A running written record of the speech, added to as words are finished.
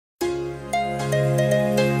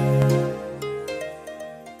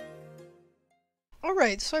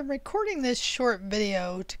Alright, so I'm recording this short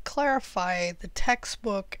video to clarify the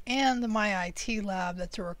textbook and the My IT Lab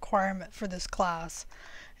that's a requirement for this class.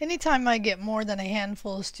 Anytime I get more than a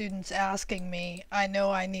handful of students asking me, I know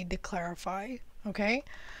I need to clarify. Okay,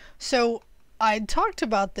 so I talked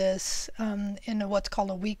about this in what's called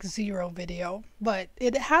a week 0 video, but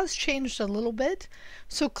it has changed a little bit,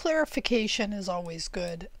 so clarification is always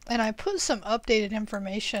good. And I put some updated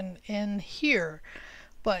information in here,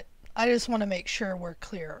 but I just want to make sure we're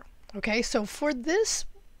clear. Okay, so for this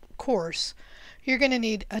course, you're going to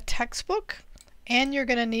need a textbook and you're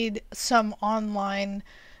going to need some online,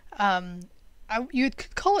 you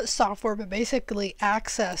could call it software, but basically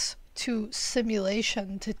access to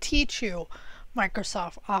simulation to teach you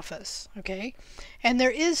Microsoft Office. Okay, and there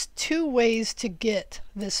is two ways to get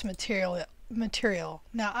this material.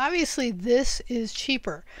 Now obviously this is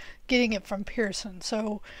cheaper, getting it from Pearson,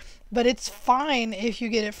 but it's fine if you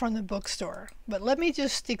get it from the bookstore. But let me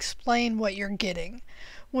just explain what you're getting.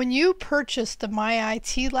 When you purchase the My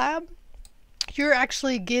IT Lab, you're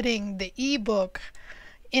actually getting the ebook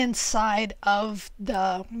inside of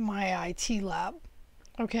the My IT Lab.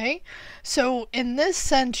 Okay, so in this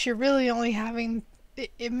sense, you're really only having,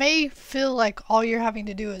 it may feel like all you're having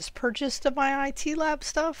to do is purchase the My IT Lab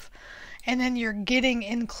stuff, and then you're getting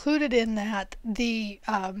included in that the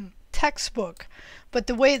textbook, but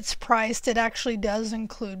the way it's priced, it actually does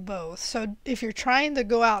include both. So if you're trying to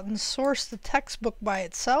go out and source the textbook by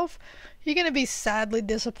itself, you're going to be sadly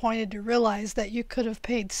disappointed to realize that you could have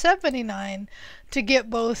paid $79 to get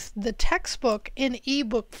both the textbook in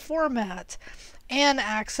ebook format and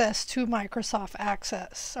access to Microsoft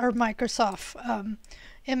Access or Microsoft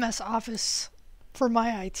MS Office for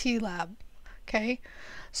My IT Lab. Okay,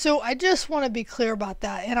 so I just want to be clear about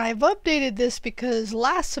that, and I've updated this because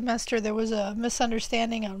last semester there was a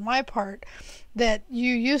misunderstanding on my part that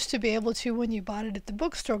you used to be able to, when you bought it at the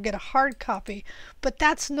bookstore, get a hard copy, but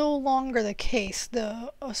that's no longer the case.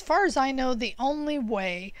 As far as I know, the only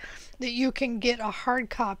way that you can get a hard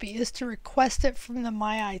copy is to request it from the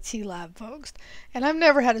My IT Lab folks, and I've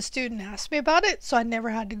never had a student ask me about it, so I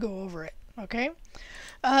never had to go over it. Okay.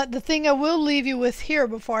 The thing I will leave you with here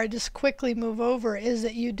before I just quickly move over is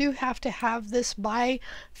that you do have to have this by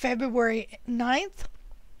February 9th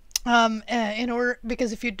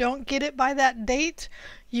because if you don't get it by that date,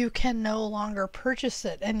 you can no longer purchase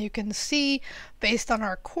it. And you can see based on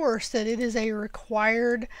our course that it is a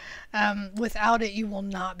required, without it you will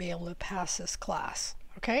not be able to pass this class.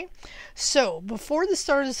 Okay, so before the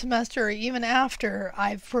start of the semester or even after,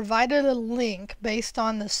 I've provided a link based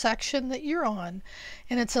on the section that you're on,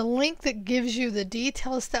 and it's a link that gives you the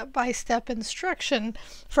detailed step-by-step instruction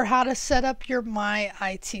for how to set up your My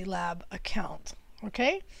IT Lab account.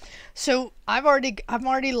 Okay, so I'm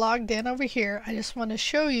already logged in over here. I just want to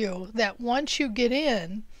show you that once you get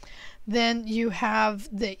in, then you have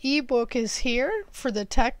the ebook is here for the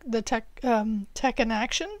tech in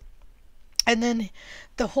action. And then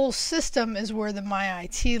the whole system is where the My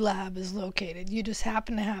IT Lab is located. You just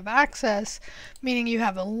happen to have access, meaning you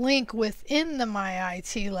have a link within the My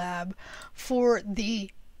IT Lab for the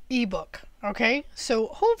ebook. Okay, so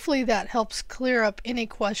hopefully that helps clear up any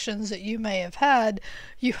questions that you may have had.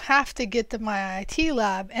 You have to get the My IT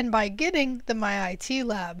Lab, and by getting the My IT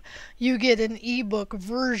Lab, you get an ebook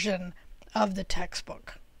version of the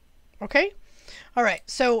textbook. Okay? Alright,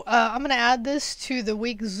 so I'm going to add this to the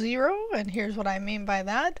week 0, and here's what I mean by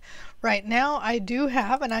that. Right now I do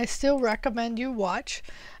have, and I still recommend you watch,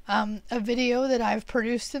 a video that I've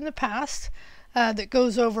produced in the past that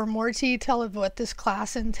goes over more detail of what this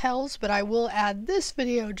class entails, but I will add this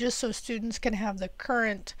video just so students can have the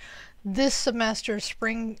current, this semester,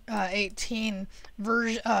 spring 18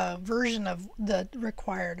 version of the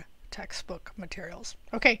required textbook materials.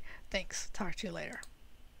 Okay, thanks. Talk to you later.